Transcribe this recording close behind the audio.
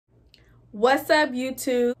What's up,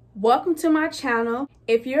 YouTube? Welcome to my channel.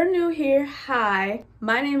 If you're new here, hi,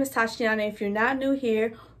 my name is Tosheanna. If you're not new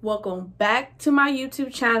here, welcome back to my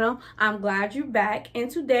YouTube channel. I'm glad you're back, and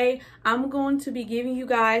today I'm going to be giving you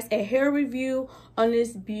guys a hair review on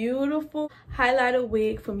this beautiful highlighter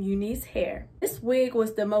wig from UNice hair. This wig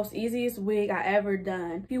was the most easiest wig I ever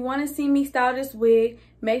done. If you want to see me style this wig,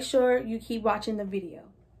 make sure you keep watching the video.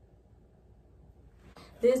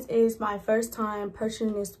 This is my first time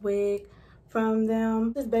purchasing this wig from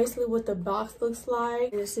them. This is basically what the box looks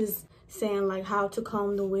like. This is saying like how to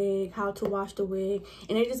comb the wig, how to wash the wig,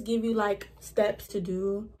 and they just give you like steps to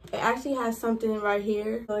do. It actually has something right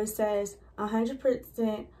here. So it says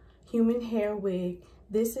 100% human hair wig.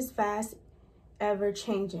 This is fast, ever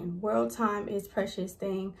changing. World time is precious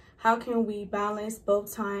thing. How can we balance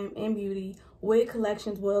both time and beauty? Wig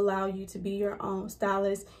collections will allow you to be your own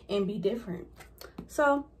stylist and be different.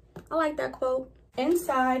 So I like that quote.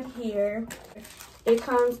 Inside here, it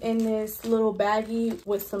comes in this little baggie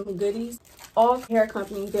with some goodies. All hair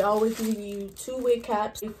companies, they always give you 2 wig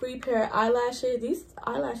caps, a free pair of eyelashes. These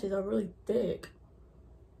eyelashes are really thick.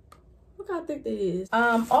 Look how thick they is.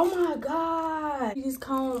 Oh my god, these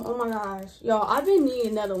comb, oh my gosh, y'all, I've been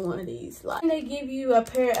needing another one of these. Like, they give you a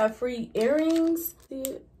pair of free earrings. See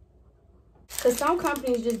it? Because some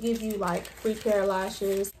companies just give you like free pair of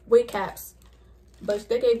lashes, wig caps, but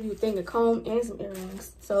they gave you a thing of comb and some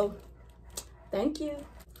earrings. So thank you.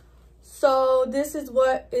 So this is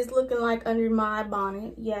what it's looking like under my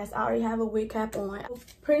bonnet. Yes, I already have a wig cap on.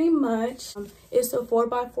 Pretty much, it's a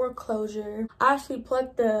 4x4 closure. I actually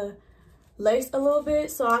plucked the lace a little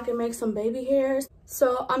bit so I can make some baby hairs.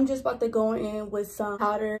 So I'm just about to go in with some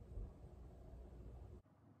powder.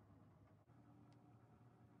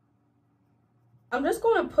 I'm just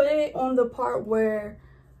going to put it on the part where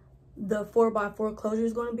the 4x4 closure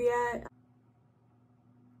is going to be at.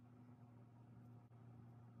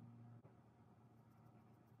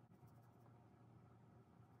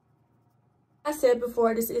 I said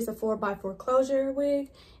before, this is a 4x4 closure wig,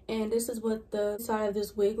 and this is what the side of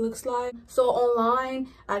this wig looks like. So online,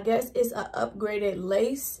 I guess it's an upgraded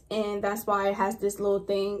lace, and that's why it has this little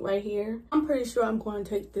thing right here. I'm pretty sure I'm going to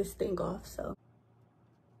take this thing off, so.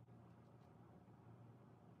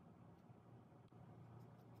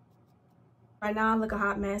 Right now I look a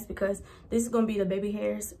hot mess because this is going to be the baby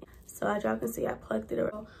hairs. So as y'all can see, I plucked it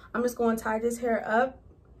around. I'm just going to tie this hair up,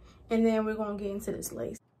 and then we're going to get into this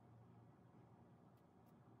lace.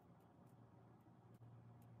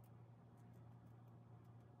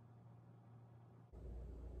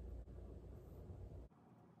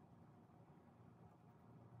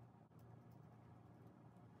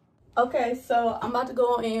 Okay, so I'm about to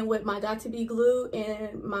go in with my Got2b glue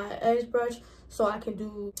and my edge brush so I can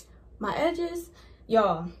do my edges.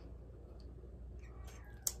 Y'all,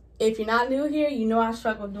 if you're not new here, you know I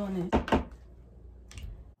struggle doing this.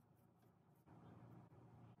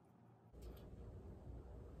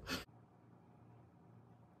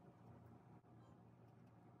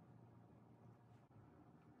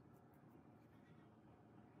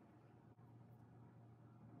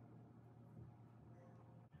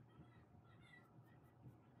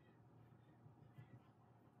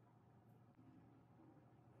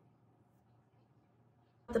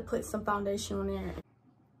 To put some foundation on there.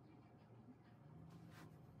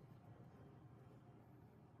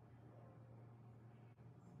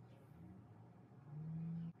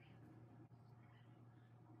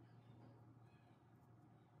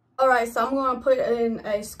 Alright, so I'm going to put in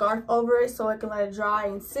a scarf over it so I can let it dry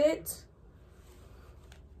and sit.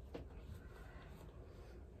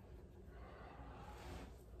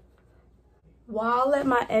 While I let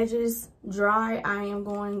my edges dry, I am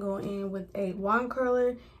going to go in with a wand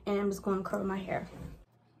curler, and I'm just going to curl my hair.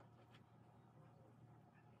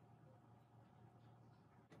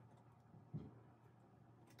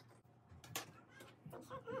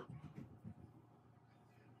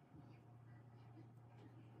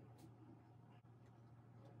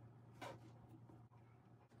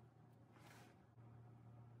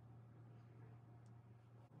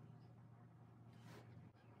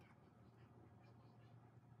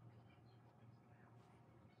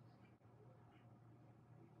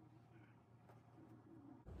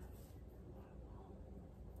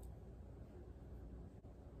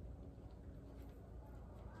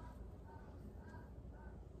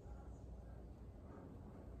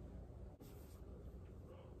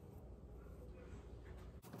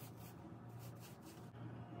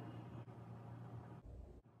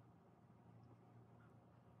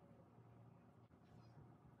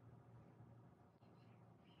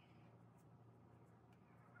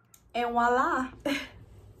 And voila.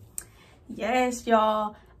 Yes,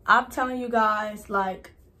 y'all, I'm telling you guys,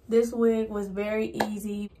 like, this wig was very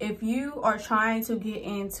easy. If you are trying to get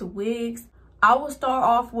into wigs, I will start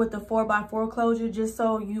off with the 4x4 closure just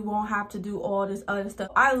so you won't have to do all this other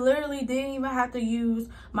stuff. I literally didn't even have to use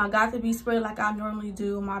my Got To Be spray like I normally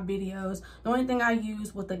do in my videos. The only thing I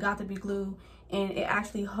used was the Got To Be glue, and it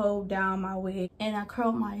actually held down my wig. And I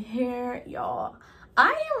curled my hair, y'all. I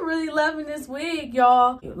am really loving this wig,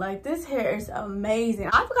 y'all. Like, this hair is amazing.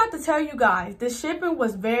 I forgot to tell you guys, the shipping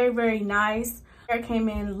was very, very nice. Hair came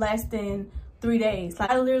in less than 3 days.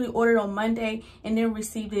 Like, I literally ordered on Monday and then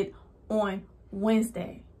received it on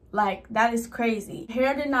Wednesday. Like, that is crazy.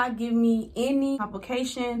 Hair did not give me any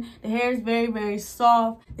complication. The hair is very, very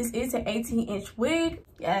soft. This is an 18-inch wig.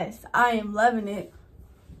 Yes, I am loving it.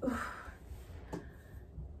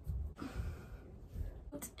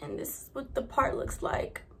 And this is what the part looks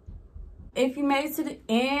like. If you made it to the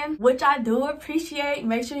end, which I do appreciate,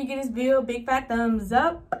 make sure you give this video a big fat thumbs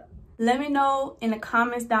up. Let me know in the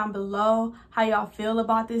comments down below how y'all feel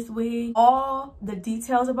about this wig. All the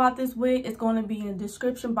details about this wig is going to be in the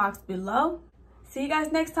description box below. See you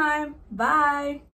guys next time. Bye.